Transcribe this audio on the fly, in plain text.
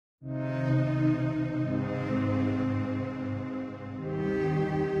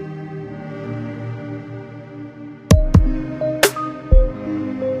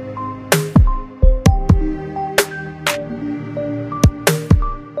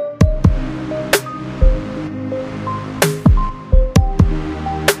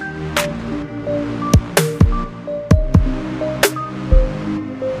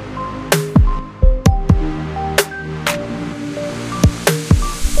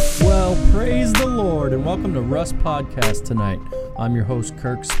Welcome to Rust Podcast tonight. I'm your host,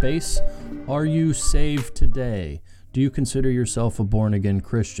 Kirk Space. Are you saved today? Do you consider yourself a born-again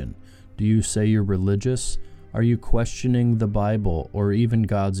Christian? Do you say you're religious? Are you questioning the Bible or even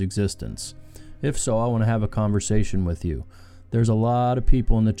God's existence? If so, I want to have a conversation with you. There's a lot of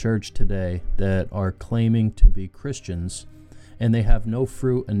people in the church today that are claiming to be Christians, and they have no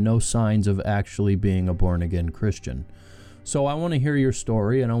fruit and no signs of actually being a born-again Christian. So I want to hear your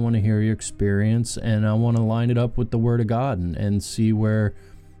story, and I want to hear your experience, and I want to line it up with the Word of God and see where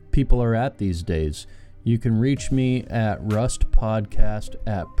people are at these days. You can reach me at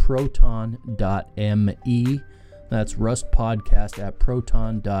rustpodcast@proton.me. That's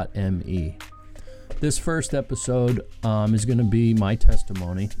rustpodcast@proton.me. This first episode is going to be my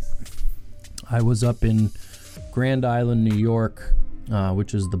testimony. I was up in Grand Island, New York,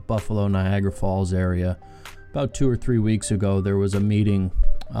 which is the Buffalo, Niagara Falls area. About 2 or 3 weeks ago, there was a meeting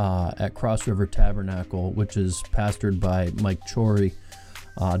at Cross River Tabernacle, which is pastored by Mike Chorey.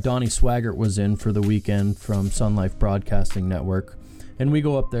 Donnie Swaggart was in for the weekend from Sun Life Broadcasting Network, and we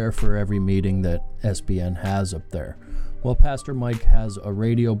go up there for every meeting that SBN has up there. Well, Pastor Mike has a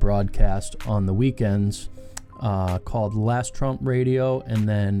radio broadcast on the weekends called Last Trump Radio, and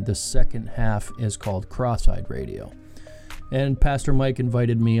then the second half is called CrossEyed Radio. And Pastor Mike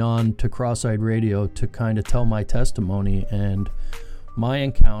invited me on to CrossEyed Radio to kind of tell my testimony and my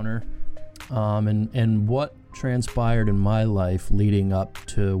encounter and what transpired in my life leading up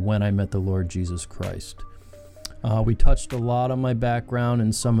to when I met the Lord Jesus Christ. We touched a lot on my background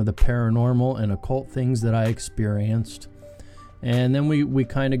and some of the paranormal and occult things that I experienced. And then we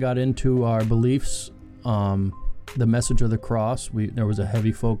kind of got into our beliefs, the message of the cross. There was a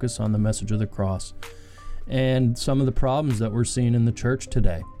heavy focus on the message of the cross and some of the problems that we're seeing in the church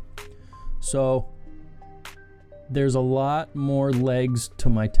today. So there's a lot more legs to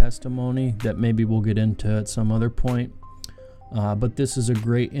my testimony that maybe we'll get into at some other point. But this is a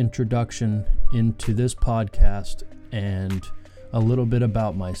great introduction into this podcast and a little bit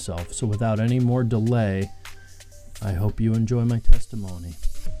about myself. So without any more delay, I hope you enjoy my testimony.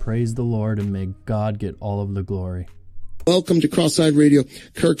 Praise the Lord, and may God get all of the glory. Welcome to CrossEyed Radio.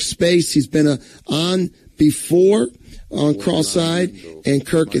 Kirk Space, he's been on before on CrossEyed, and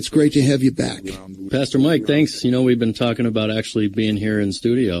Kirk, it's great to have you back. Pastor Mike, thanks. You know, we've been talking about actually being here in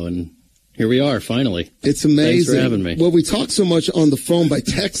studio, and here we are, finally. It's amazing. Thanks for having me. Well, we talk so much on the phone by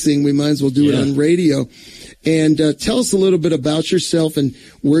texting, we might as well do it on radio. And tell us a little bit about yourself and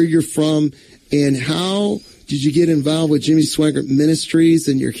where you're from, and how did you get involved with Jimmy Swaggart Ministries,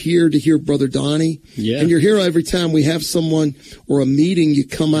 and you're here to hear Brother Donnie. Yeah. And you're here every time we have someone or a meeting, you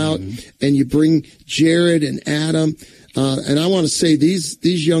come out and you bring Jared and Adam. And I want to say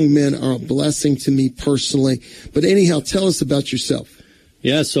these young men are a blessing to me personally. But anyhow, tell us about yourself.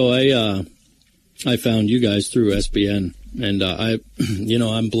 Yeah, so I found you guys through SBN, and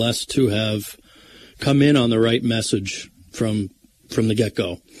I'm blessed to have come in on the right message from the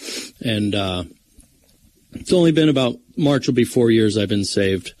get-go. And it's only been about March will be 4 years I've been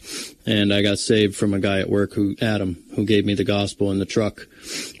saved, and I got saved from a guy at work, Adam, who gave me the gospel in the truck,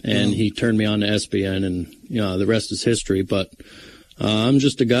 and he turned me on to SBN, and the rest is history. But I'm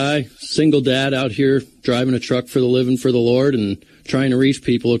just a guy, single dad out here driving a truck for the living for the Lord and trying to reach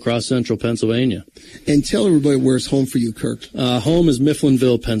people across central Pennsylvania. And tell everybody where's home for you, Kirk. Home is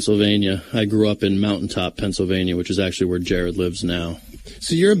Mifflinville, Pennsylvania. I grew up in Mountaintop, Pennsylvania, which is actually where Jared lives now.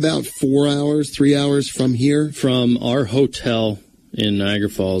 So you're about 3 hours from here? From our hotel in Niagara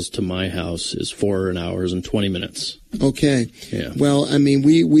Falls to my house is 4 hours and 20 minutes. Okay. Yeah. Well, I mean,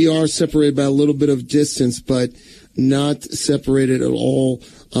 we are separated by a little bit of distance, but not separated at all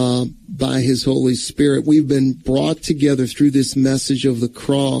by His Holy Spirit. We've been brought together through this message of the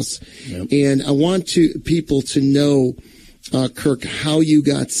cross. Yep. And I want people to know, Kirk, how you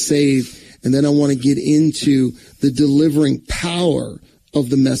got saved. And then I want to get into the delivering power of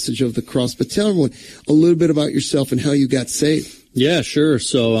the message of the cross. But tell everyone a little bit about yourself and how you got saved. Yeah, sure.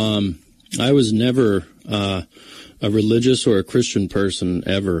 So I was never a religious or a Christian person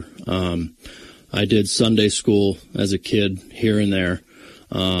ever. I did Sunday school as a kid here and there.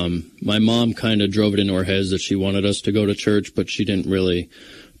 My mom kind of drove it into our heads that she wanted us to go to church, but she didn't really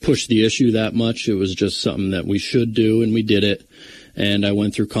push the issue that much. It was just something that we should do, and we did it. And I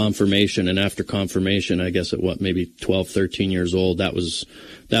went through confirmation, and after confirmation, I guess at maybe 12, 13 years old, that was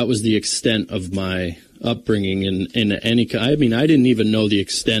the extent of my upbringing in any kind. I mean, I didn't even know the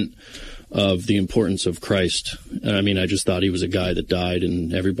extent of the importance of Christ. I mean, I just thought he was a guy that died,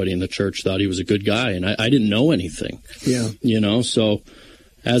 and everybody in the church thought he was a good guy, and I didn't know anything. Yeah. So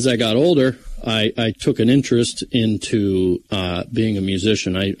as I got older, I took an interest into being a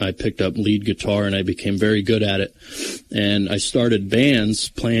musician. I picked up lead guitar, and I became very good at it. And I started bands,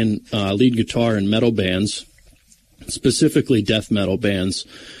 playing lead guitar in metal bands, specifically death metal bands.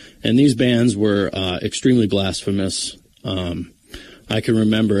 And these bands were extremely blasphemous. I can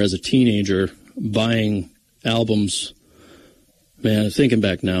remember as a teenager buying albums. Man, thinking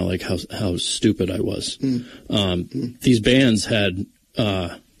back now, like how stupid I was. These bands had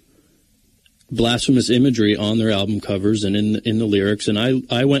blasphemous imagery on their album covers and in the lyrics, and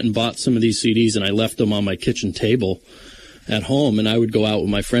I went and bought some of these CDs, and I left them on my kitchen table at home, and I would go out with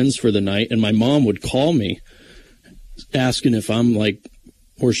my friends for the night, and my mom would call me asking if I'm like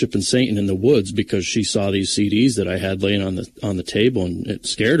worshiping Satan in the woods, because she saw these CDs that I had laying on the table, and it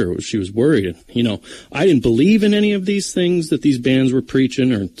scared her. She was worried. I didn't believe in any of these things that these bands were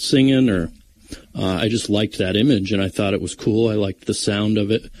preaching or singing, or I just liked that image, and I thought it was cool. I liked the sound of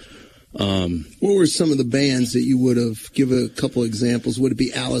it. What were some of the bands that you would have? Give a couple examples. Would it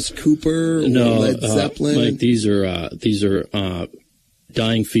be Alice Cooper or Led Zeppelin? Like these are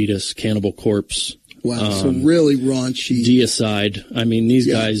Dying Fetus, Cannibal Corpse. Wow, so really raunchy. Deicide. I mean, these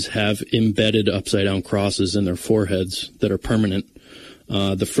guys have embedded upside-down crosses in their foreheads that are permanent.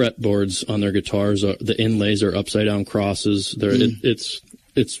 The fretboards on their guitars, the inlays are upside-down crosses.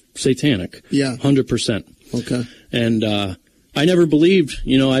 It's satanic. Yeah, 100%. Okay. And I never believed.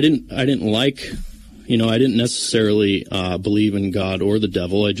 I didn't necessarily believe in God or the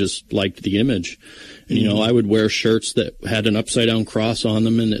devil. I just liked the image. And, I would wear shirts that had an upside-down cross on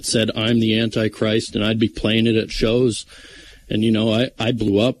them, and it said, "I'm the Antichrist," and I'd be playing it at shows. And, I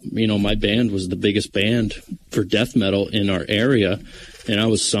blew up. My band was the biggest band for death metal in our area, and I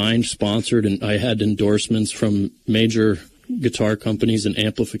was signed, sponsored, and I had endorsements from major guitar companies and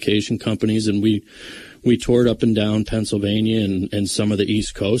amplification companies, and we toured up and down Pennsylvania and some of the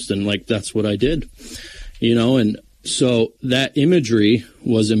East Coast, and, that's what I did, and so that imagery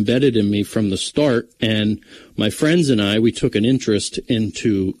was embedded in me from the start, and my friends and I, we took an interest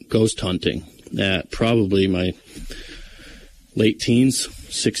into ghost hunting at probably my late teens,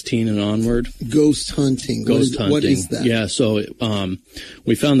 16 and onward. Ghost hunting. What is that? Yeah, so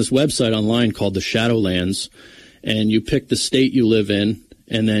we found this website online called the Shadowlands, and you pick the state you live in,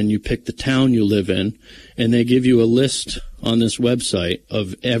 and then you pick the town you live in, and they give you a list on this website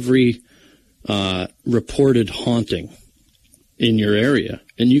of every reported haunting in your area,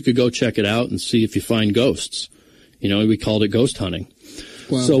 and you could go check it out and see if you find ghosts. We called it ghost hunting.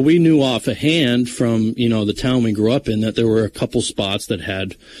 Wow. So we knew off a hand from, the town we grew up in that there were a couple spots that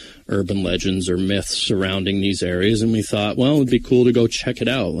had urban legends or myths surrounding these areas, and we thought, well, it'd be cool to go check it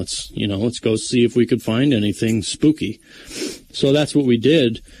out. Let's go see if we could find anything spooky. So that's what we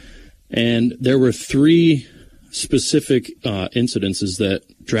did, and there were 3 specific incidences that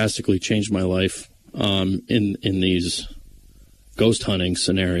drastically changed my life in these ghost hunting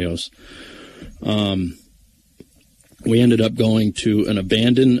scenarios. We ended up going to an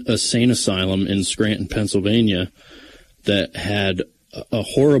abandoned insane asylum in Scranton, Pennsylvania, that had a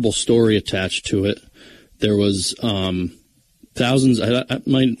horrible story attached to it. There was thousands, I don't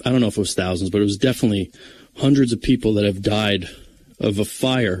know if it was thousands, but it was definitely hundreds of people that have died of a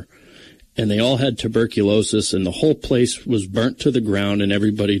fire, and they all had tuberculosis, and the whole place was burnt to the ground, and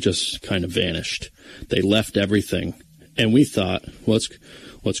everybody just kind of vanished. They left everything. And we thought, let's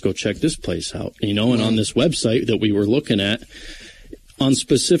go check this place out. And on this website that we were looking at, on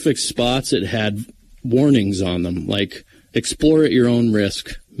specific spots, it had warnings on them, like, explore at your own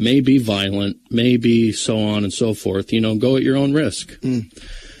risk, may be violent, may be so on and so forth, go at your own risk.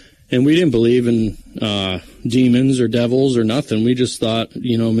 And we didn't believe in demons or devils or nothing. We just thought,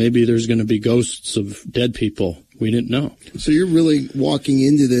 maybe there's going to be ghosts of dead people. We didn't know. So you're really walking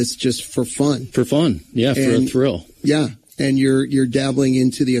into this just for fun. For fun, yeah, for a thrill. Yeah, and you're dabbling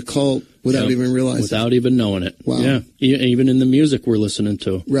into the occult without even realizing. Without even knowing it. Wow. Yeah, even in the music we're listening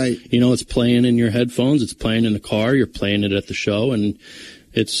to. Right. It's playing in your headphones. It's playing in the car. You're playing it at the show, and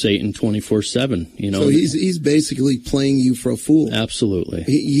it's Satan 24/7. So he's basically playing you for a fool. Absolutely.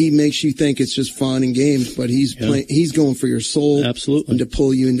 He makes you think it's just fun and games, but he's going for your soul. Absolutely. And to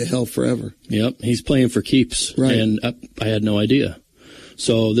pull you into hell forever. Yep. He's playing for keeps. Right. And I had no idea.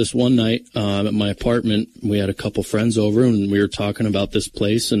 So this one night at my apartment, we had a couple friends over, and we were talking about this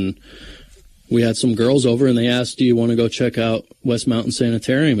place, and we had some girls over, and they asked, do you want to go check out West Mountain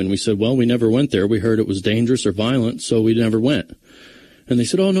Sanitarium? And we said, well, we never went there. We heard it was dangerous or violent, so we never went. And they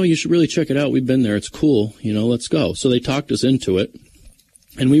said, oh, no, you should really check it out. We've been there. It's cool. Let's go. So they talked us into it,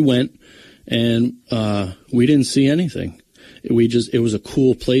 and we went, and we didn't see anything. It was a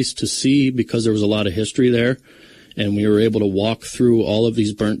cool place to see because there was a lot of history there, and we were able to walk through all of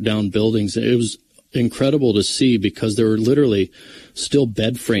these burnt down buildings. It was incredible to see because there were literally still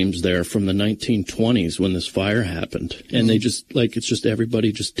bed frames there from the 1920s when this fire happened. And they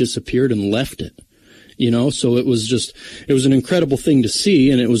everybody just disappeared and left it, so it was an incredible thing to see,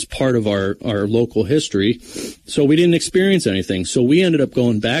 and it was part of our local history. So we didn't experience anything. So we ended up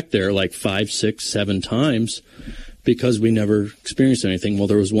going back there like 5, 6, 7 times because we never experienced anything. Well,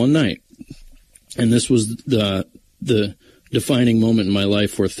 there was one night, and this was the defining moment in my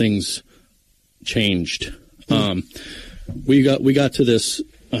life where things changed. We got to this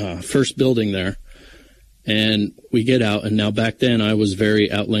first building there, and we get out, and now back then I was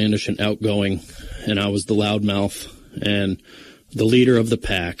very outlandish and outgoing, and I was the loudmouth and the leader of the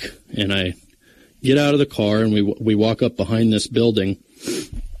pack. And I get out of the car, and we walk up behind this building,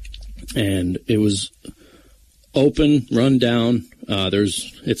 and it was open, run down.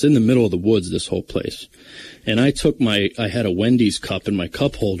 It's in the middle of the woods, this whole place. And I had a Wendy's cup in my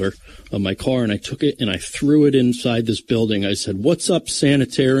cup holder of my car, and I took it and I threw it inside this building. I said, "What's up,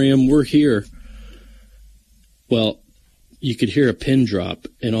 sanitarium? We're here." Well, you could hear a pin drop,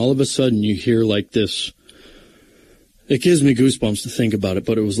 and all of a sudden you hear like this. It gives me goosebumps to think about it,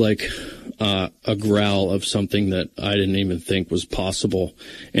 but it was like a growl of something that I didn't even think was possible.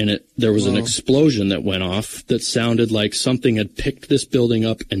 And there was an explosion that went off that sounded like something had picked this building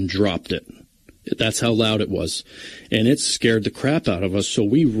up and dropped it. That's how loud it was. And it scared the crap out of us. So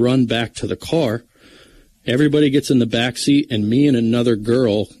we run back to the car. Everybody gets in the back seat, and me and another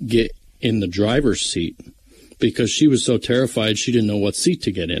girl get in the driver's seat because she was so terrified she didn't know what seat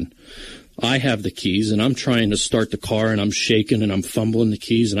to get in. I have the keys, and I'm trying to start the car, and I'm shaking, and I'm fumbling the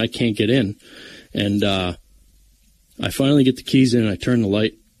keys, and I can't get in. And I finally get the keys in, and I turn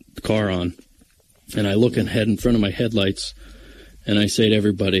the car on, and I look ahead in front of my headlights, and I say to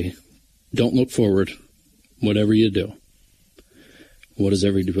everybody, "Don't look forward, whatever you do." What does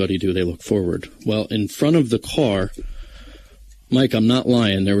everybody do? They look forward. Well, in front of the car, Mike, I'm not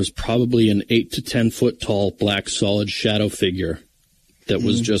lying, there was probably an 8 to 10 foot tall black solid shadow figure that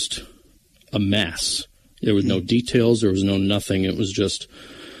was just a mass. There was no details. There was no nothing. It was just,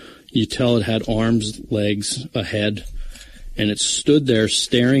 you tell it had arms, legs, a head, and it stood there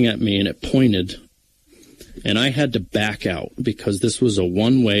staring at me, and it pointed. And I had to back out because this was a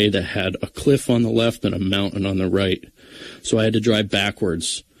one-way that had a cliff on the left and a mountain on the right. So I had to drive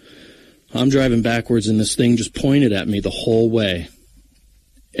backwards. I'm driving backwards, and this thing just pointed at me the whole way.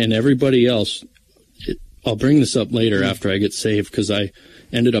 And everybody else, I'll bring this up later after I get saved, because I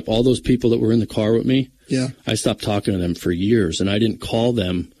ended up, all those people that were in the car with me, I stopped talking to them for years, and I didn't call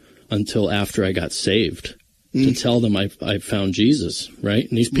them until after I got saved. To tell them I found Jesus, right?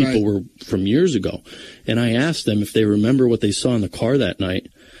 And these people were from years ago. And I asked them if they remember what they saw in the car that night.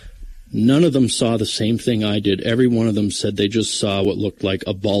 None of them saw the same thing I did. Every one of them said they just saw what looked like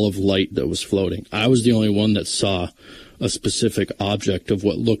a ball of light that was floating. I was the only one that saw a specific object of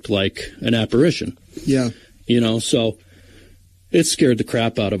what looked like an apparition. Yeah. So it scared the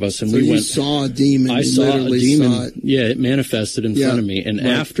crap out of us. And we went. Saw a demon. I saw a demon. Yeah, it manifested in front of me. And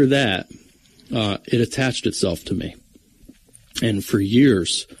after that, it attached itself to me. And for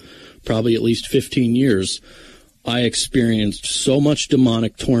years, probably at least 15 years, I experienced so much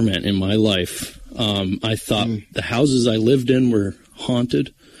demonic torment in my life. I thought the houses I lived in were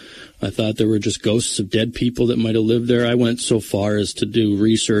haunted. I thought there were just ghosts of dead people that might have lived there. I went so far as to do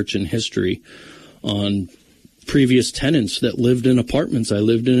research and history on previous tenants that lived in apartments I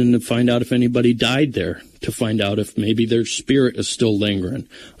lived in, and to find out if anybody died there, to find out if maybe their spirit is still lingering.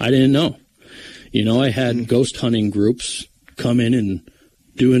 I didn't know. I had ghost hunting groups come in and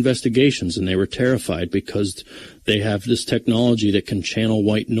do investigations, and they were terrified because they have this technology that can channel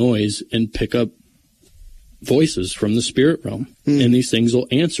white noise and pick up voices from the spirit realm. And these things will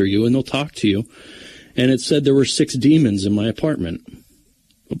answer you, and they'll talk to you. And it said there were 6 demons in my apartment,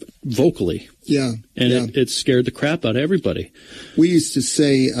 vocally. Yeah. And it scared the crap out of everybody. We used to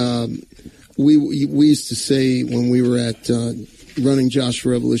say, we used to say when we were at running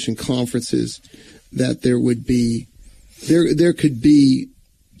Joshua Revolution conferences, that there would be, there could be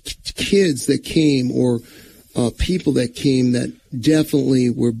kids that came, or people that came that definitely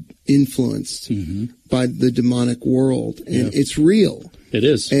were influenced by the demonic world. And it's real. It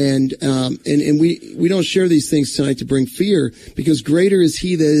is. And we don't share these things tonight to bring fear, because greater is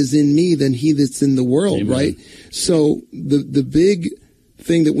he that is in me than he that's in the world, Amen. Right? So the big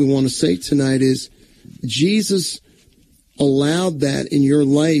thing that we want to say tonight is Jesus allowed that in your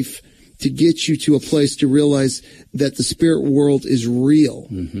life to get you to a place to realize that the spirit world is real,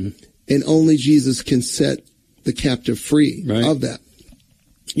 mm-hmm. and only Jesus can set the captive free right. of that.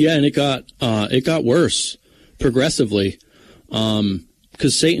 Yeah, and it got worse progressively,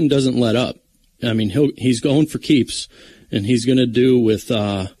 because Satan doesn't let up. I mean, he's going for keeps, and he's going to do with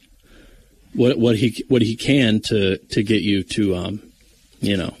what he can to get you to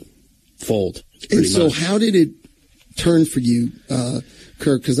fold. And so, how did it turn for you,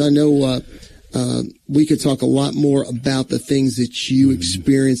 Kirk? Because I know we could talk a lot more about the things that you mm-hmm.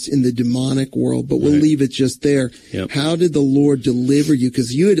 experienced in the demonic world, but we'll right. leave it just there. Yep. How did the Lord deliver you?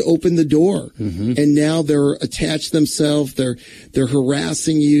 Because you had opened the door, mm-hmm. and now they're attached themselves. They're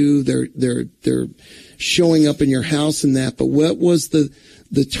harassing you. They're showing up in your house and that. But what was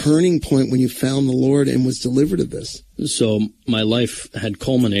the turning point when you found the Lord and was delivered of this? So my life had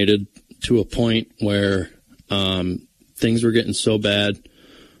culminated to a point where things were getting so bad.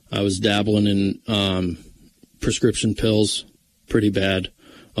 I was dabbling in prescription pills pretty bad.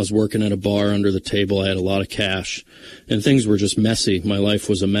 I was working at a bar under the table. I had a lot of cash, and things were just messy. My life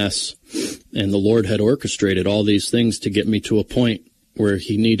was a mess, and the Lord had orchestrated all these things to get me to a point where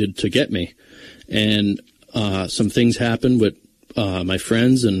he needed to get me. And some things happened with my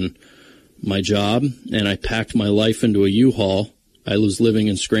friends and my job, and I packed my life into a U-Haul. I was living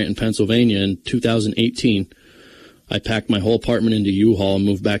in Scranton, Pennsylvania in 2018. I packed my whole apartment into U-Haul and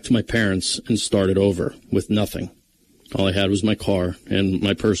moved back to my parents and started over with nothing. All I had was my car and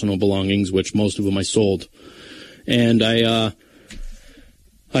my personal belongings, which most of them I sold. And I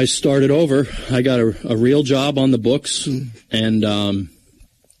started over. I got a real job on the books and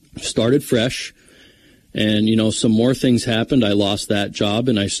started fresh. And, some more things happened. I lost that job,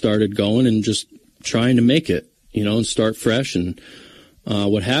 and I started going and just trying to make it, and start fresh. And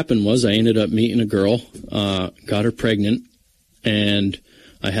what happened was I ended up meeting a girl, got her pregnant, and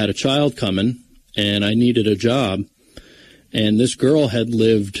I had a child coming, and I needed a job. And this girl had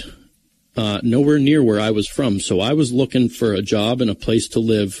lived nowhere near where I was from, so I was looking for a job and a place to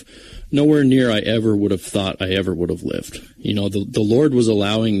live nowhere near I ever would have thought I ever would have lived. The Lord was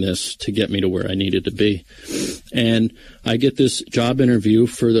allowing this to get me to where I needed to be. And I get this job interview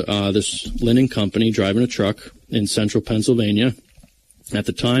for this linen company, driving a truck in central Pennsylvania. At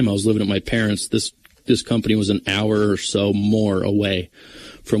the time, I was living at my parents'. This company was an hour or so more away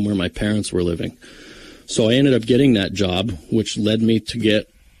from where my parents were living. So I ended up getting that job, which led me to get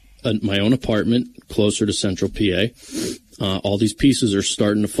my own apartment closer to central PA. All these pieces are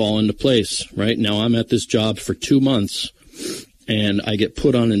starting to fall into place. Right now, I'm at this job for 2 months, and I get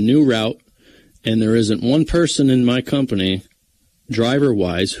put on a new route, and there isn't one person in my company,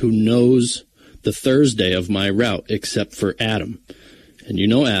 driver-wise, who knows the Thursday of my route except for Adam. And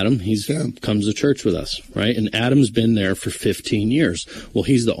Adam, comes to church with us, right? And Adam's been there for 15 years. Well,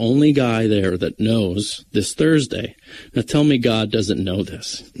 he's the only guy there that knows this Thursday. Now tell me God doesn't know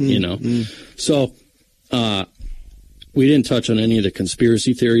this, So, we didn't touch on any of the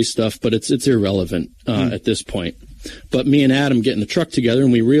conspiracy theory stuff, but it's irrelevant, at this point. But me and Adam get in the truck together,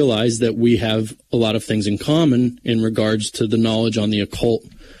 and we realize that we have a lot of things in common in regards to the knowledge on the occult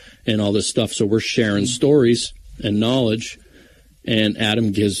and all this stuff. So we're sharing stories and knowledge. And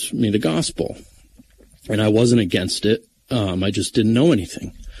Adam gives me the gospel, and I wasn't against it. I just didn't know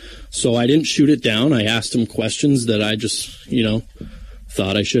anything. So I didn't shoot it down. I asked him questions that I just,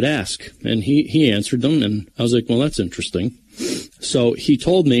 thought I should ask. And he answered them, and I was like, well, that's interesting. So he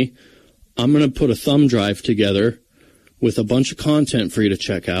told me, I'm going to put a thumb drive together with a bunch of content for you to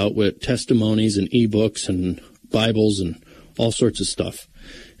check out, with testimonies and ebooks and Bibles and all sorts of stuff.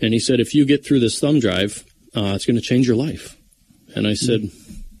 And he said, if you get through this thumb drive, it's going to change your life. And I said,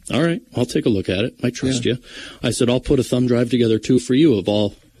 all right, I'll take a look at it. I trust you. I said, I'll put a thumb drive together, too, for you of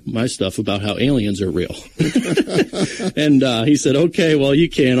all my stuff about how aliens are real. And he said, okay, well, you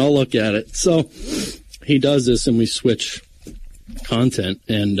can. I'll look at it. So he does this, and we switch content.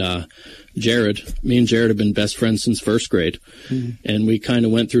 And me and Jared have been best friends since first grade. Mm-hmm. And we kind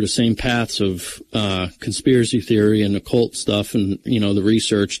of went through the same paths of conspiracy theory and occult stuff and, the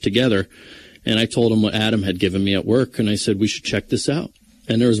research together. And I told him what Adam had given me at work, and I said, we should check this out.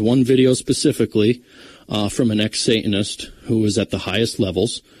 And there was one video specifically from an ex-Satanist who was at the highest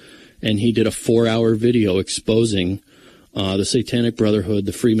levels, and he did a 4-hour video exposing the Satanic Brotherhood,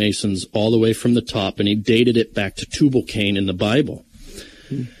 the Freemasons, all the way from the top, and he dated it back to Tubal-Cain in the Bible.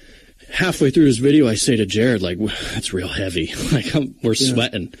 halfway through this video, I say to Jared, like, that's real heavy. Like, we're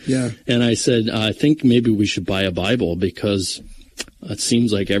sweating. Yeah. And I said, I think maybe we should buy a Bible because it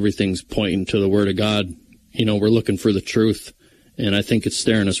seems like everything's pointing to the Word of God. You know, we're looking for the truth, and I think it's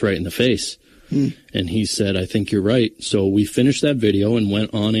staring us right in the face. And he said, I think you're right. So we finished that video and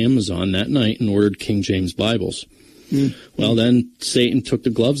went on Amazon that night and ordered King James Bibles. Well, then Satan took the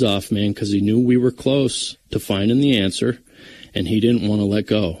gloves off, man, because he knew we were close to finding the answer, and he didn't want to let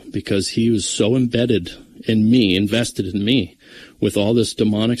go because he was so embedded in me, invested in me, with all this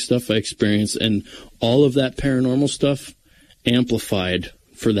demonic stuff I experienced, and all of that paranormal stuff amplified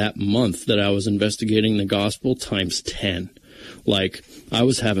for that month that I was investigating the gospel times 10. Like, I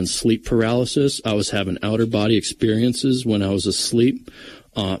was having sleep paralysis. I was having outer body experiences when I was asleep.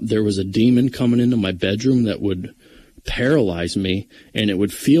 There was a demon coming into my bedroom that would paralyze me, and it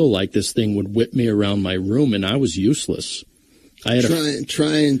would feel like this thing would whip me around my room, and I was useless. I had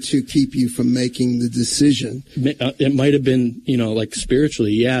trying to keep you from making the decision. It might have been, you know, like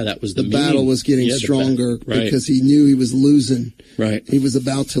spiritually, yeah, that was the battle was getting stronger right. Because he knew he was losing. Right. He was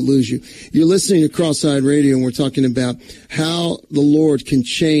about to lose you. You're listening to CrossEyed Radio, and we're talking about how the Lord can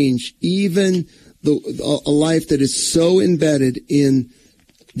change even a life that is so embedded in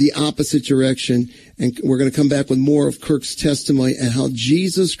the opposite direction. And we're going to come back with more of Kirk's testimony and how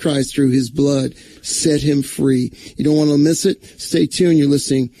Jesus Christ, through his blood, set him free. You don't want to miss it. Stay tuned. You're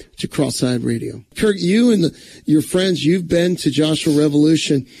listening to CrossEyed Radio. Kirk, you and your friends, you've been to Joshua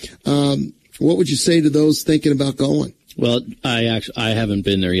Revolution. What would you say to those thinking about going? Well, I haven't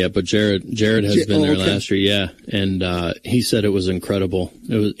been there yet, but Jared has been there last year, yeah. And he said it was incredible.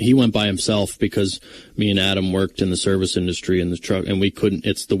 He went by himself because me and Adam worked in the service industry in the truck, and we couldn't.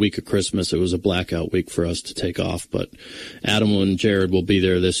 It's the week of Christmas. It was a blackout week for us to take off. But Adam and Jared will be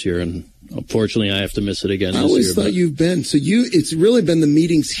there this year, and unfortunately, I have to miss it again this year. I always thought you've been. So it's really been the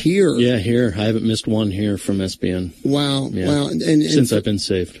meetings here. Yeah, here. I haven't missed one here from SBN. Wow. Yeah. Wow. And since I've been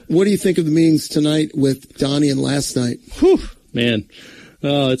saved. What do you think of the meetings tonight with Donnie and last night? Whew, man.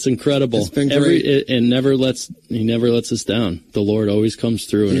 Oh, it's incredible. It's been great. He never lets us down. The Lord always comes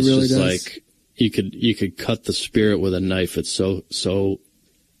through, and it's really just like you could cut the spirit with a knife. It's so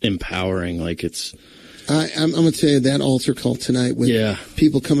empowering. Like it's. I'm going to tell you that altar call tonight with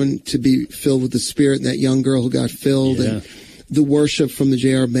people coming to be filled with the Spirit, and that young girl who got filled, and the worship from the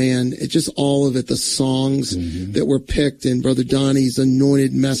JR band. It's just all of it, the songs that were picked, and Brother Donnie's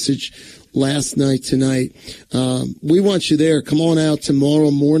anointed message last night, tonight. We want you there. Come on out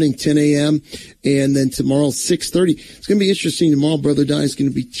tomorrow morning, 10 a.m., and then tomorrow, 6:30. It's going to be interesting. Tomorrow, Brother Donnie's going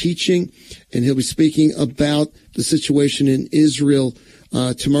to be teaching, and he'll be speaking about the situation in Israel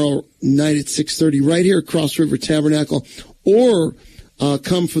tomorrow night at 6:30 right here at Cross River Tabernacle, or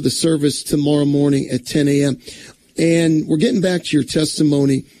come for the service tomorrow morning at 10 a.m. And we're getting back to your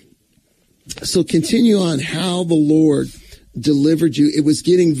testimony. So continue on how the Lord delivered you. It was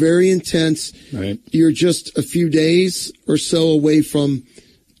getting very intense. Right. You're just a few days or so away from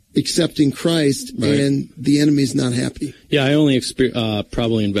accepting Christ, and the enemy's not happy. Yeah, I only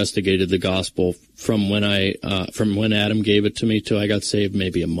probably investigated the gospel from when Adam gave it to me till I got saved,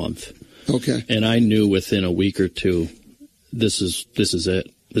 maybe a month. Okay. And I knew within a week or two, this is it.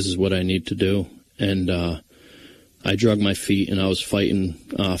 This is what I need to do. And I drug my feet, and I was fighting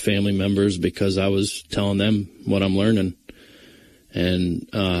family members because I was telling them what I'm learning, and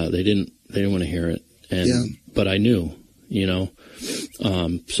they didn't want to hear it. And but I knew, you know.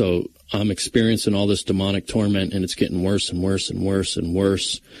 So I'm experiencing all this demonic torment, and it's getting worse and worse and worse and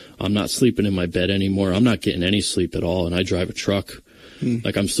worse. I'm not sleeping in my bed anymore. I'm not getting any sleep at all, and I drive a truck.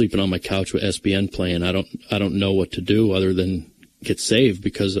 Like, I'm sleeping on my couch with SBN playing. I don't know what to do other than get saved,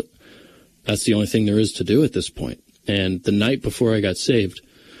 because that's the only thing there is to do at this point. And the night before I got saved,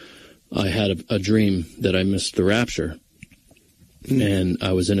 I had a dream that I missed the rapture. And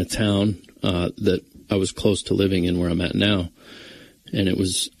I was in a town that I was close to living in, where I'm at now. And it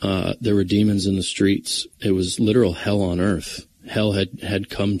was, there were demons in the streets. It was literal hell on earth. Hell had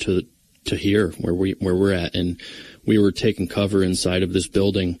come to here where we're at. And we were taking cover inside of this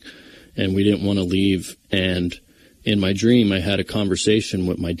building, and we didn't want to leave. And in my dream, I had a conversation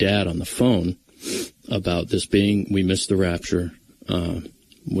with my dad on the phone about this being, we missed the rapture.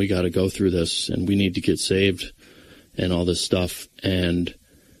 We got to go through this, and we need to get saved and all this stuff. And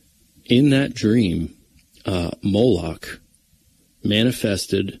in that dream, Moloch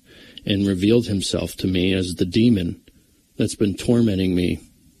manifested and revealed himself to me as the demon that's been tormenting me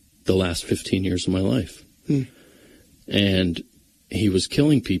the last 15 years of my life. And he was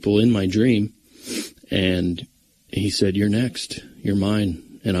killing people in my dream, and he said, "You're next. You're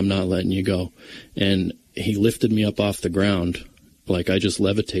mine, and I'm not letting you go." And he lifted me up off the ground like I just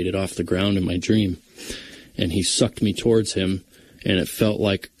levitated off the ground in my dream. And he sucked me towards him, and it felt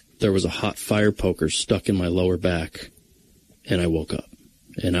like there was a hot fire poker stuck in my lower back. And I woke up,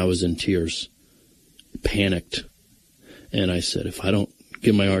 and I was in tears, panicked. And I said, if I don't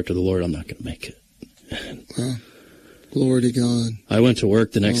give my heart to the Lord, I'm not going to make it. Wow. Glory to God. I went to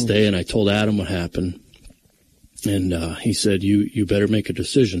work the next day, and I told Adam what happened. And he said, you better make a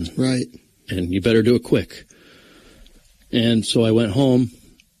decision. Right. And you better do it quick. And so I went home,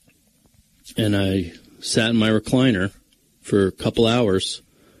 and I sat in my recliner for a couple hours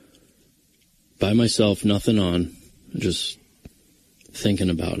by myself, nothing on, just thinking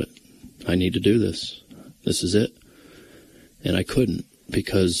about it. I need to do this. This is it. And I couldn't,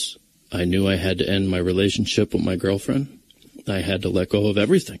 because I knew I had to end my relationship with my girlfriend. I had to let go of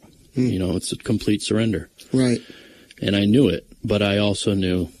everything. You know, it's a complete surrender. Right. And I knew it, but I also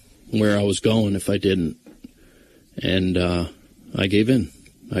knew where I was going if I didn't. And I gave in.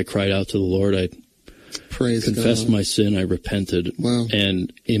 I cried out to the Lord. I confessed my sin. I repented. Wow.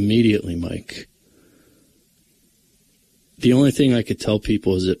 And immediately, Mike, the only thing I could tell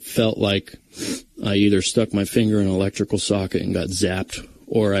people is it felt like I either stuck my finger in an electrical socket and got zapped,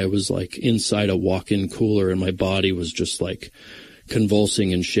 or I was like inside a walk-in cooler and my body was just like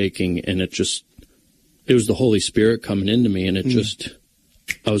convulsing and shaking, and it was the Holy Spirit coming into me, and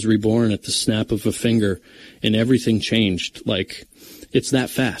I was reborn at the snap of a finger, and everything changed. Like, it's that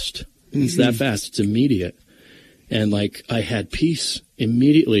fast. It's that fast. It's immediate. And like, I had peace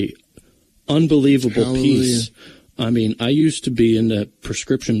immediately, unbelievable Hallelujah. peace. I mean, I used to be into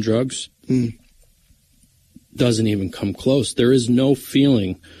prescription drugs. Doesn't even come close. There is no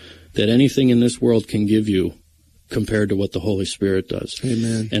feeling that anything in this world can give you compared to what the Holy Spirit does.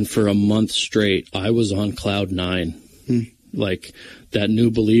 Amen. And for a month straight, I was on cloud 9. Like that new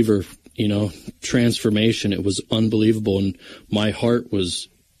believer, transformation. It was unbelievable. And my heart was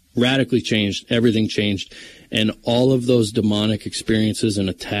radically changed. Everything changed. And all of those demonic experiences and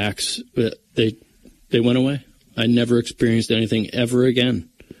attacks, they went away. I never experienced anything ever again.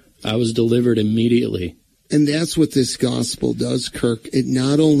 I was delivered immediately. And that's what this gospel does, Kirk. It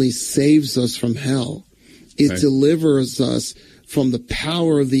not only saves us from hell, it delivers us from the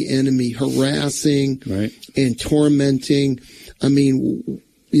power of the enemy, harassing and tormenting. I mean,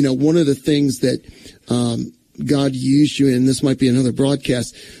 one of the things that God used you in, and this might be another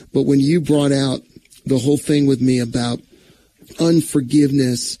broadcast, but when you brought out the whole thing with me about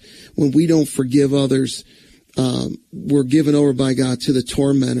unforgiveness, when we don't forgive others, we're given over by God to the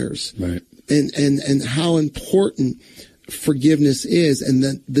tormentors. Right. And how important forgiveness is. And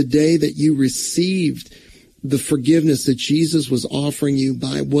that the day that you received the forgiveness that Jesus was offering you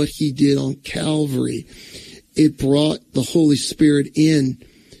by what he did on Calvary, it brought the Holy Spirit in,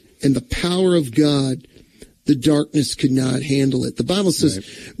 and the power of God, the darkness could not handle it. The Bible says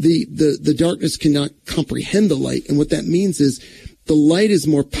the darkness cannot comprehend the light. And what that means is the light is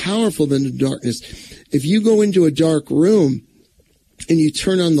more powerful than the darkness. If you go into a dark room and you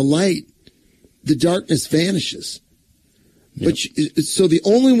turn on the light, the darkness vanishes. Yep. But so the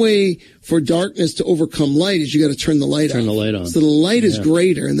only way for darkness to overcome light is you got to turn the light on. Turn the light on. So the light is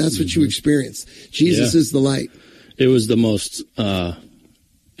greater, and that's what you experience. Jesus is the light. It was the most, and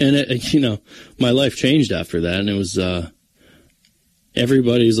my life changed after that, and it was,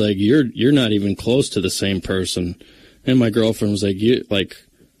 everybody's like, you're not even close to the same person. And my girlfriend was like,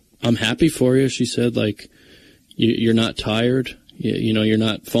 I'm happy for you. She said, like, you're not tired. You're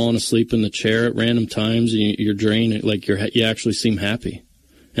not falling asleep in the chair at random times. And you're drained. Like, you actually seem happy.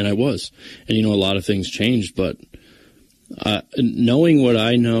 And I was. And, a lot of things changed. But knowing what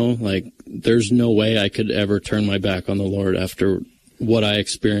I know, like, there's no way I could ever turn my back on the Lord after what I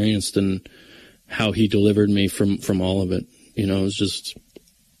experienced and how he delivered me from all of it.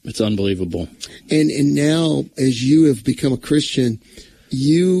 It's unbelievable. And now, as you have become a Christian,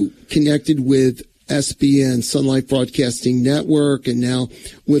 you connected with SBN, Sun Life Broadcasting Network, and now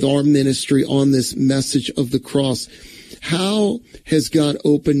with our ministry on this message of the cross. How has God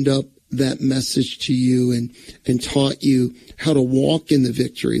opened up that message to you and taught you how to walk in the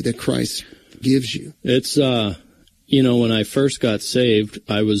victory that Christ gives you? It's, when I first got saved,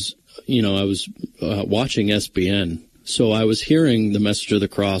 I was watching SBN. So I was hearing the message of the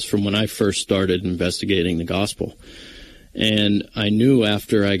cross from when I first started investigating the gospel. And I knew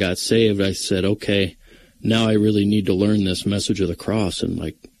after I got saved, I said, okay, now I really need to learn this message of the cross and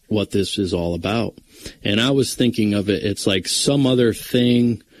like what this is all about. And I was thinking of it, it's like some other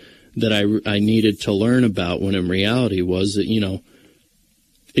thing that I needed to learn about, when in reality was that,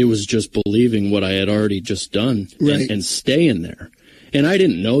 it was just believing what I had already just done and staying there. And I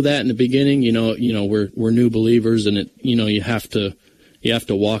didn't know that in the beginning. We're new believers, and you have to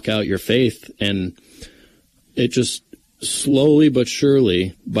walk out your faith. And it just slowly but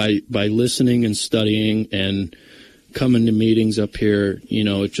surely, by listening and studying and coming to meetings up here,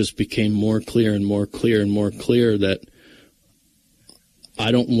 it just became more clear and more clear and more clear that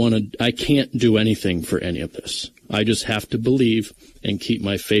I can't do anything for any of this. I just have to believe and keep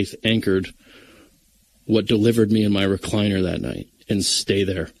my faith anchored, what delivered me in my recliner that night, and stay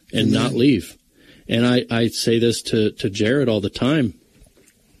there and not leave. And I say this to Jared all the time.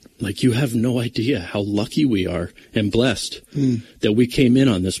 Like, you have no idea how lucky we are and blessed that we came in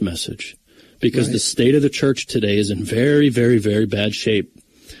on this message, because the state of the church today is in very, very, very bad shape.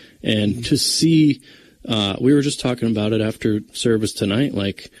 And to see, we were just talking about it after service tonight.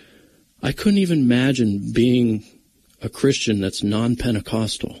 Like, I couldn't even imagine being a Christian that's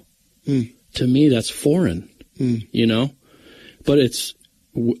non-Pentecostal. To me, that's foreign, but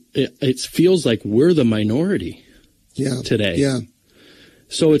it feels like we're the minority today. Yeah.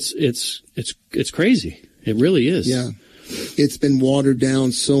 So it's crazy. It really is. Yeah. It's been watered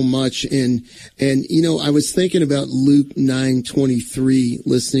down so much. And I was thinking about Luke 9:23,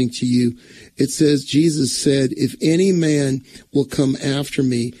 listening to you. It says, Jesus said, if any man will come after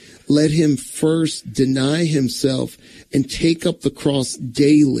me, let him first deny himself and take up the cross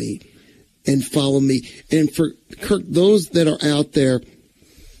daily and follow me. And for Kirk, those that are out there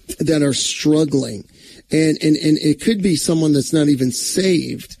that are struggling, and it could be someone that's not even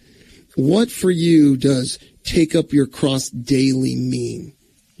saved, what for you does take up your cross daily mean?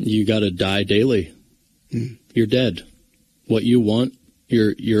 You got to die daily. You're dead. What you want,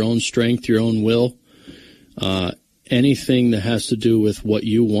 your own strength, your own will, anything that has to do with what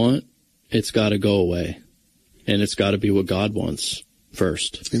you want, it's got to go away. And it's got to be what God wants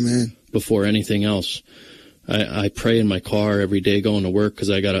first. Amen. Before anything else. I pray in my car every day going to work, because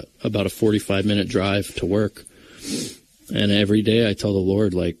I got about a 45-minute drive to work. And every day I tell the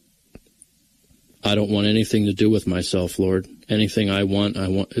Lord, like, I don't want anything to do with myself, Lord. Anything I want,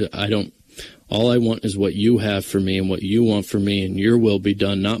 all I want is what you have for me and what you want for me, and your will be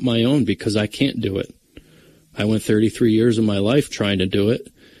done, not my own, because I can't do it. I went 33 years of my life trying to do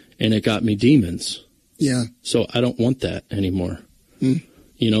it, and it got me demons. Yeah. So I don't want that anymore.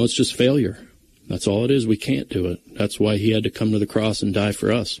 It's just failure. That's all it is. We can't do it. That's why he had to come to the cross and die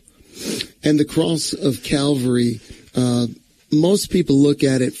for us. And the cross of Calvary, most people look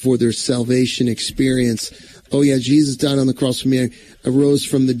at it for their salvation experience. Oh, yeah, Jesus died on the cross for me. I rose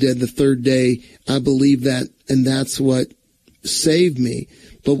from the dead the third day. I believe that, and that's what saved me.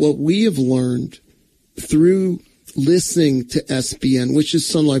 But what we have learned through listening to SBN, which is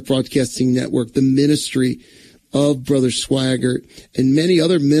Sunlight Broadcasting Network, the ministry of Brother Swaggart, and many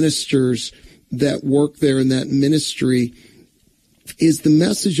other ministers that work there in that ministry, is the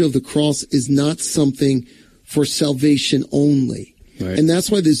message of the cross is not something for salvation only. Right. And that's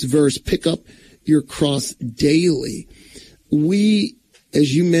why this verse, pick up your cross daily. We,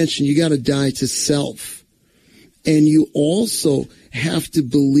 as you mentioned, you got to die to self. And you also have to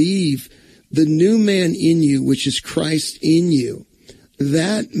believe the new man in you, which is Christ in you.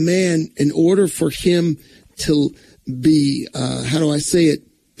 That man, in order for him to be,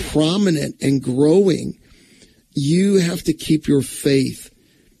 prominent and growing, you have to keep your faith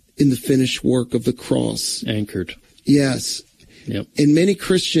in the finished work of the cross. Anchored. Yes. Yep. And many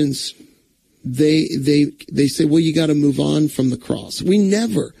Christians, they say, well, you got to move on from the cross. We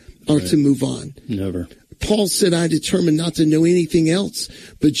never are to move on. Never. Paul said, I determined not to know anything else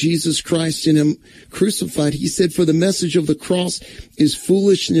but Jesus Christ and him crucified. He said, for the message of the cross is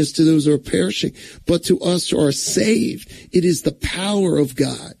foolishness to those who are perishing, but to us who are saved, it is the power of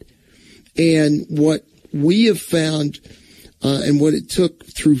God. And what we have found, and what it took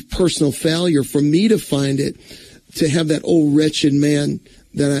through personal failure for me to find it, to have that old wretched man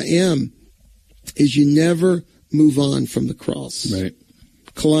that I am, is you never move on from the cross. Right.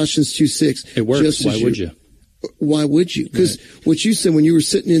 Colossians 2:6. It works. Why would you? Why would you? Because what you said when you were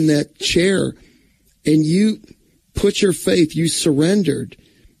sitting in that chair and you put your faith, you surrendered.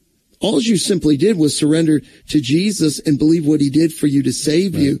 All you simply did was surrender to Jesus and believe what he did for you to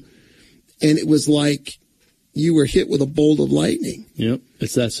save you. And it was like you were hit with a bolt of lightning. Yep.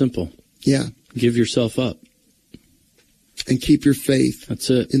 It's that simple. Yeah. Give yourself up. And keep your faith. That's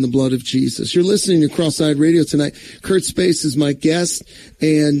it. In the blood of Jesus. You're listening to CrossEyed Radio tonight. Kurt Space is my guest,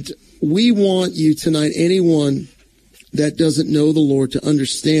 and we want you tonight, anyone that doesn't know the Lord, to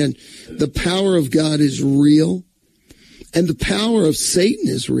understand the power of God is real, and the power of Satan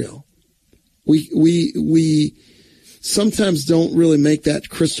is real. We sometimes don't really make that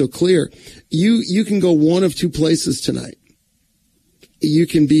crystal clear. You can go one of two places tonight. You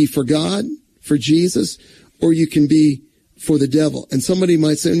can be for God, for Jesus, or you can be for the devil. And somebody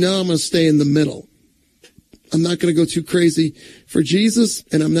might say, no, I'm going to stay in the middle. I'm not going to go too crazy for Jesus,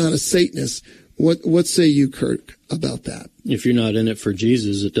 and I'm not a Satanist. What say you, Kurt, about that? If you're not in it for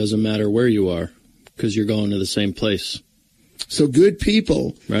Jesus, it doesn't matter where you are, because you're going to the same place. So good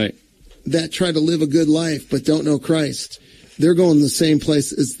people right. that try to live a good life but don't know Christ, they're going to the same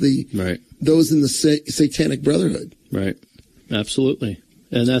place as those in the Satanic Brotherhood. Right. Absolutely.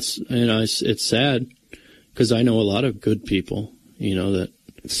 And it's sad, because I know a lot of good people, that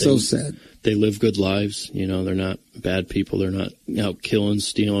sad. They live good lives. They're not bad people. They're not out killing,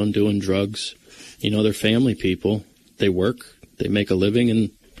 stealing, doing drugs. They're family people. They work, they make a living, and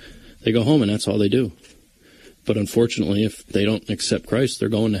they go home, and that's all they do. But unfortunately, if they don't accept Christ, they're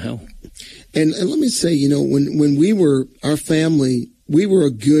going to hell. And let me say, when we were, our family, we were a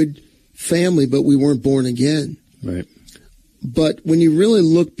good family, but we weren't born again. Right. But when you really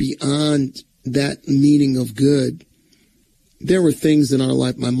look beyond that meaning of good, there were things in our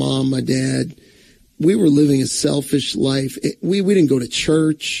life, my mom, my dad, we were living a selfish life. We didn't go to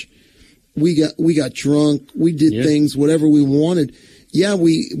church. We got drunk. We did things, whatever we wanted. Yeah,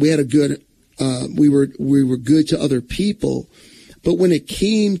 we had a good, we were good to other people. But when it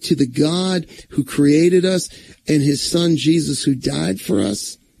came to the God who created us and his son Jesus who died for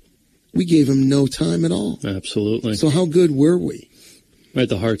us, we gave him no time at all. Absolutely. So how good were we? Right,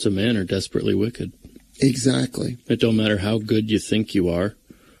 the hearts of man are desperately wicked. Exactly. It don't matter how good you think you are.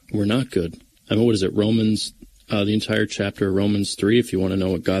 We're not good. I mean, what is it, Romans, the entire chapter of Romans 3, if you want to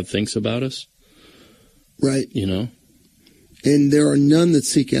know what God thinks about us? Right. And there are none that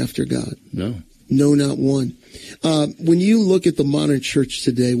seek after God. No. No, not one. When you look at the modern church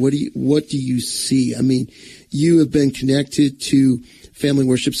today, what do you see? I mean, you have been connected to Family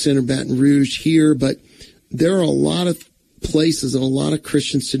Worship Center Baton Rouge here, but there are a lot of places and a lot of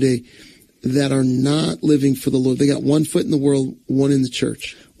Christians today that are not living for the Lord. They got one foot in the world, one in the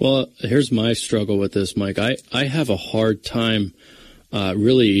church. Well, here's my struggle with this, Mike. I have a hard time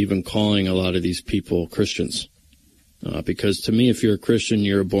really even calling a lot of these people Christians. Because to me, if you're a Christian,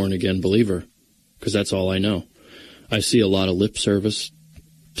 you're a born-again believer, because that's all I know. I see a lot of lip service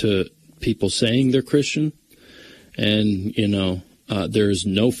to people saying they're Christian, and, there's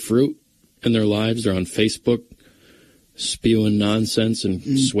no fruit in their lives. They're on Facebook spewing nonsense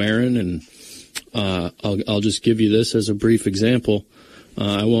and swearing, and I'll just give you this as a brief example.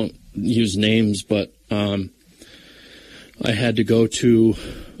 I won't use names, but I had to go to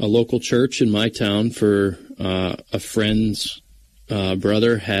a local church in my town for a friend's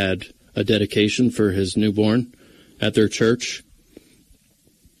brother had a dedication for his newborn at their church,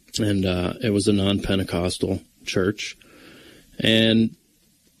 and it was a non-Pentecostal church, and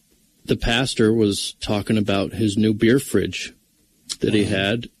the pastor was talking about his new beer fridge that he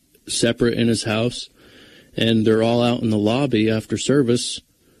had separate in his house, and they're all out in the lobby after service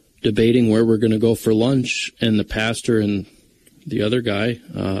debating where we're going to go for lunch, and the pastor and the other guy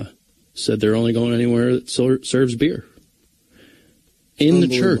said they're only going anywhere that serves beer. In the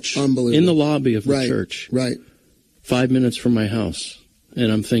church, in the lobby of the church, 5 minutes from my house.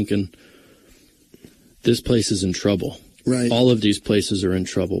 And I'm thinking, this place is in trouble. Right. All of these places are in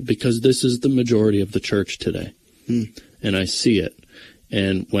trouble because this is the majority of the church today. And I see it.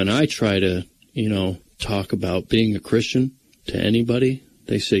 And when I try to, talk about being a Christian to anybody,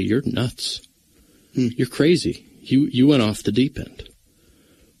 they say, you're nuts. You're crazy. You went off the deep end.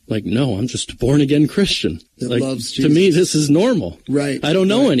 Like, no, I'm just a born-again Christian. That loves Jesus. To me, this is normal. Right. I don't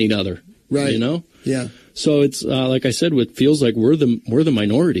know any other. Right. Yeah. So it's, like I said, it feels like we're the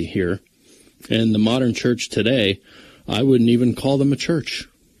minority here. And the modern church today, I wouldn't even call them a church.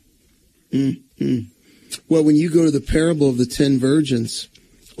 Well, when you go to the parable of the 10 virgins,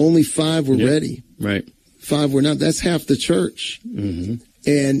 only 5 were ready. Right. 5 were not. That's half the church. Mm-hmm.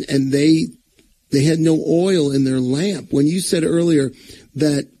 And they had no oil in their lamp. When you said earlier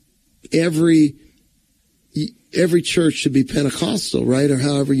that every church should be Pentecostal, right? Or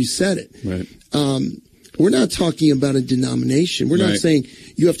however you said it. Right. We're not talking about a denomination. We're not saying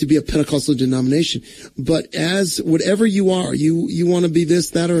you have to be a Pentecostal denomination. But as whatever you are, you want to be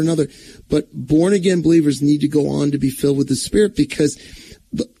this, that, or another. But born again believers need to go on to be filled with the Spirit, because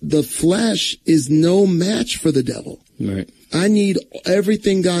the flesh is no match for the devil. Right. I need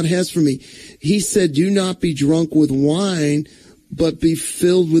everything God has for me. He said, do not be drunk with wine, but be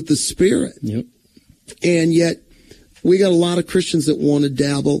filled with the Spirit. Yep. And yet we got a lot of Christians that want to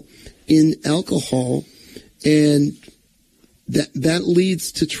dabble in alcohol, and that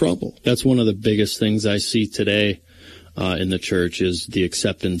leads to trouble. That's one of the biggest things I see today in the church is the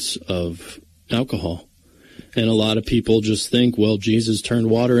acceptance of alcohol. And a lot of people just think, well, Jesus turned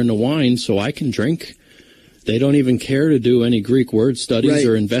water into wine, so I can drink. They don't even care to do any Greek word studies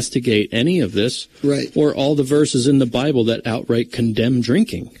or investigate any of this. Right. Or all the verses in the Bible that outright condemn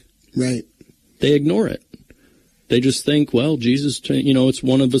drinking. Right. They ignore it. They just think, well, Jesus, it's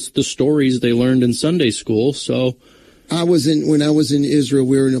one of the stories they learned in Sunday school, so... When I was in Israel,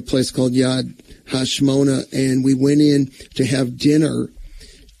 we were in a place called Yad Hashmona, and we went in to have dinner,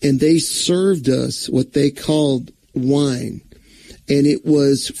 and they served us what they called wine. And it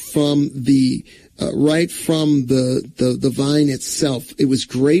was from right from the vine itself. It was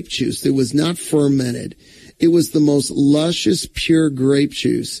grape juice. It was not fermented. It was the most luscious, pure grape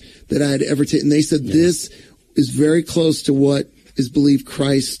juice that I had ever taken. And they said this is very close to what is believed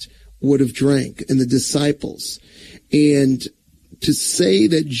Christ would have drank and the disciples. And to say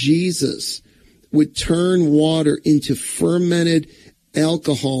that Jesus would turn water into fermented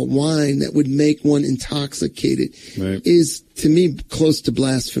alcohol, wine that would make one intoxicated is, to me, close to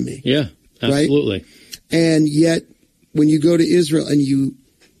blasphemy. Yeah, absolutely. Right? And yet, when you go to Israel and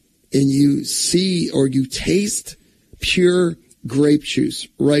you see or you taste pure grape juice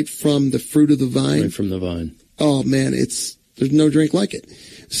right from the fruit of the vine. Right from the vine. Oh, man, there's no drink like it.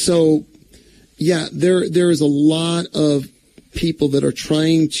 So... yeah, there is a lot of people that are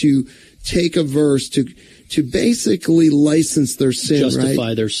trying to take a verse to basically license their sin,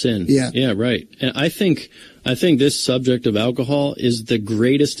 justify their sin. Yeah, right. And I think this subject of alcohol is the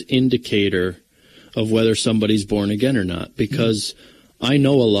greatest indicator of whether somebody's born again or not. Because I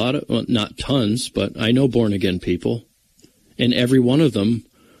know a lot of, well, not tons, but I know born again people, and every one of them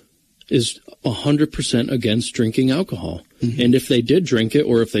is 100% against drinking alcohol. Mm-hmm. And if they did drink it,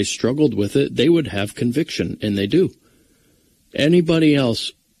 or if they struggled with it, they would have conviction, and they do. Anybody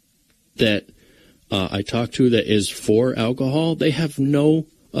else that I talk to that is for alcohol, they have no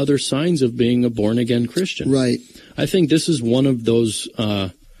other signs of being a born-again Christian. Right. I think this is one of those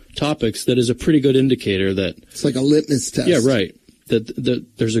topics that is a pretty good indicator that... it's like a litmus test. Yeah, right. That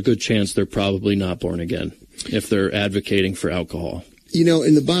there's a good chance they're probably not born again if they're advocating for alcohol. You know,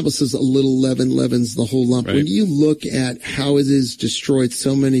 and the Bible says a little leaven leavens the whole lump. Right. When you look at how it has destroyed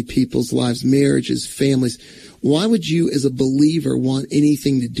so many people's lives, marriages, families, why would you as a believer want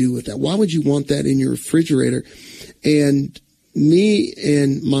anything to do with that? Why would you want that in your refrigerator? And me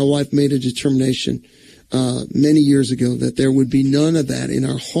and my wife made a determination many years ago that there would be none of that in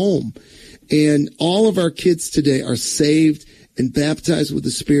our home. And all of our kids today are saved and baptized with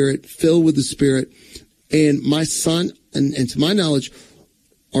the Spirit, filled with the Spirit. And my son, and to my knowledge,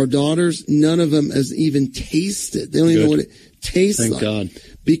 our daughters, none of them has even tasted. They don't even know what it tastes like. Thank God.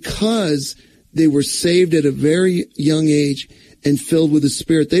 Because they were saved at a very young age and filled with the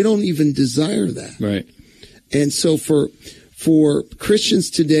Spirit. They don't even desire that. Right. And so for Christians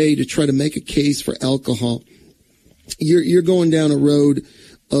today to try to make a case for alcohol, you're going down a road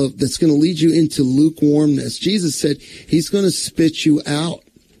that's going to lead you into lukewarmness. Jesus said he's going to spit you out.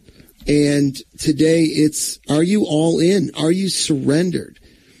 And today are you all in? Are you surrendered?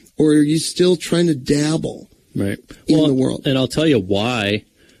 Or are you still trying to dabble in the world? And I'll tell you why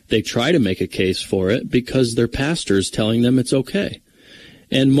they try to make a case for it, because their pastor's telling them it's okay.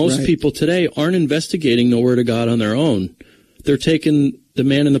 And most people today aren't investigating the Word of God on their own. They're taking the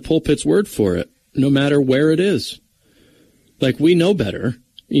man in the pulpit's word for it, no matter where it is. Like, we know better,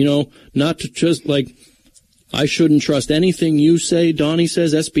 not to just I shouldn't trust anything you say, Donnie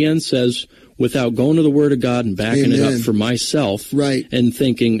says, SBN says, without going to the Word of God and backing it up for myself. Right. And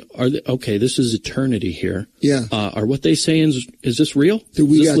thinking, this is eternity here. Yeah. Are what they saying, is this real? So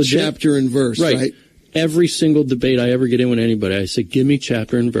we got legit? Chapter and verse, right? Every single debate I ever get in with anybody, I say, give me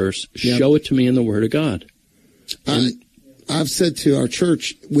chapter and verse. Yep. Show it to me in the Word of God. I've said to our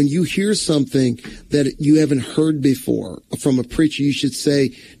church, when you hear something that you haven't heard before from a preacher, you should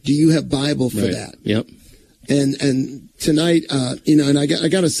say, do you have Bible for that? Yep. And tonight, and I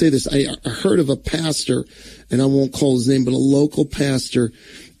got to say this, I heard of a pastor, and I won't call his name, but a local pastor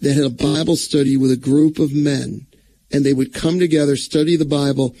that had a Bible study with a group of men, and they would come together, study the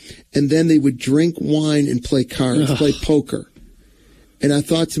Bible, and then they would drink wine and play cards, play poker. And I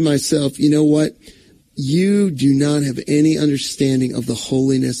thought to myself, you know what? You do not have any understanding of the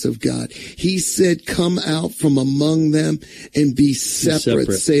holiness of God. He said, come out from among them and be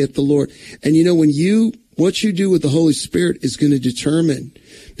separate, saith the Lord. And what you do with the Holy Spirit is going to determine,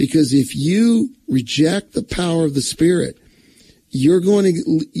 because if you reject the power of the Spirit, you're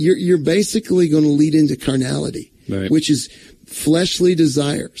basically going to lead into carnality, which is fleshly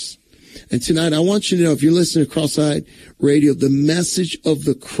desires. And tonight, I want you to know, if you're listening to CrossEyed Radio, the message of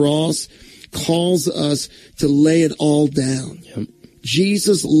the cross calls us to lay it all down. Yep.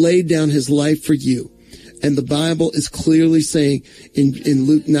 Jesus laid down his life for you. And the Bible is clearly saying in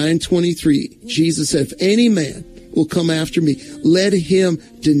Luke 9:23, Jesus said, if any man will come after me, let him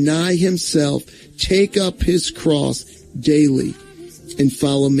deny himself, take up his cross daily, and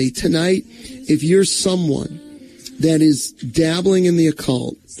follow me. Tonight, if you're someone that is dabbling in the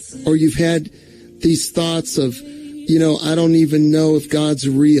occult, or you've had these thoughts of, I don't even know if God's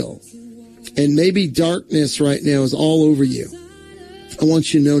real, and maybe darkness right now is all over you, I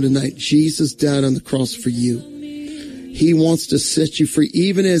want you to know tonight, Jesus died on the cross for you. He wants to set you free,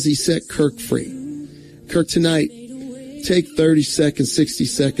 even as he set Kirk free. Kirk, tonight, take 30 seconds, 60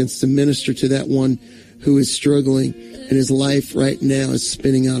 seconds to minister to that one who is struggling and his life right now is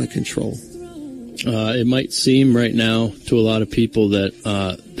spinning out of control. It might seem right now to a lot of people that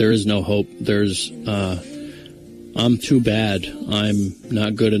there is no hope. I'm too bad. I'm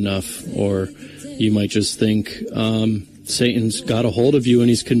not good enough. Or you might just think Satan's got a hold of you and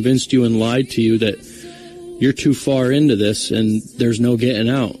he's convinced you and lied to you that you're too far into this and there's no getting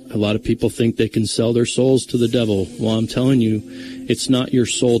out. A lot of people think they can sell their souls to the devil. Well, I'm telling you, it's not your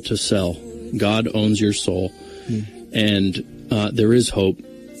soul to sell. God owns your soul. And there is hope,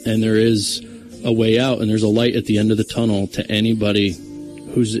 and there is a way out, and there's a light at the end of the tunnel to anybody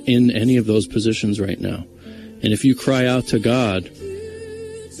who's in any of those positions right now. And if you cry out to God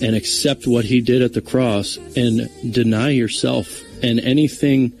and accept what he did at the cross and deny yourself and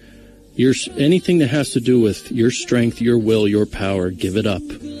anything that has to do with your strength, your will, your power, give it up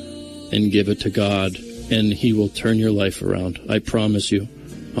and give it to God, and he will turn your life around. I promise you,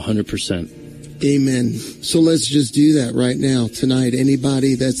 100%. Amen. So let's just do that right now, tonight.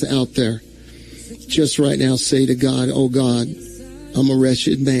 Anybody that's out there, just right now say to God, oh God, I'm a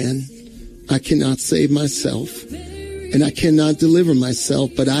wretched man. I cannot save myself, and I cannot deliver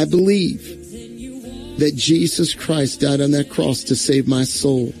myself, but I believe that Jesus Christ died on that cross to save my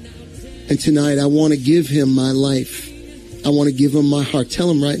soul. And tonight I want to give him my life. I want to give him my heart.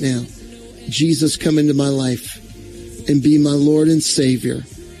 Tell him right now, Jesus, come into my life and be my Lord and Savior.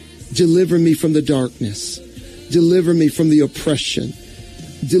 Deliver me from the darkness. Deliver me from the oppression.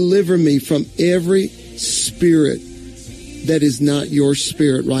 Deliver me from every spirit that is not your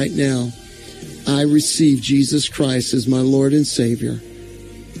spirit right now. I receive Jesus Christ as my Lord and Savior.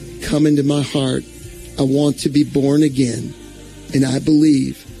 Come into my heart. I want to be born again. And I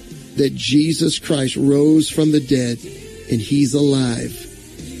believe that Jesus Christ rose from the dead and he's alive.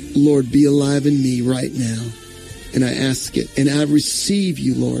 Lord, be alive in me right now. And I ask it, and I receive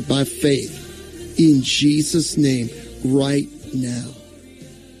you, Lord, by faith, in Jesus' name, right now.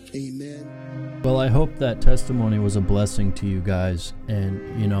 Amen. Well, I hope that testimony was a blessing to you guys, and,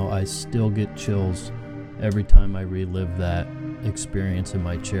 I still get chills every time I relive that experience in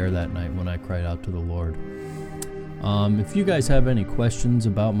my chair that night when I cried out to the Lord. If you guys have any questions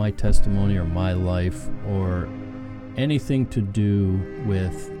about my testimony or my life or anything to do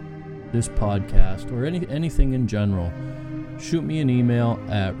with this podcast or anything in general, shoot me an email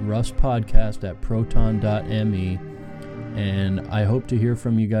at rustpodcast@proton.me, and I hope to hear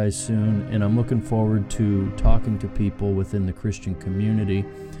from you guys soon, and I'm looking forward to talking to people within the Christian community,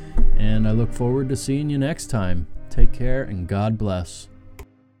 and I look forward to seeing you next time. Take care, and God bless.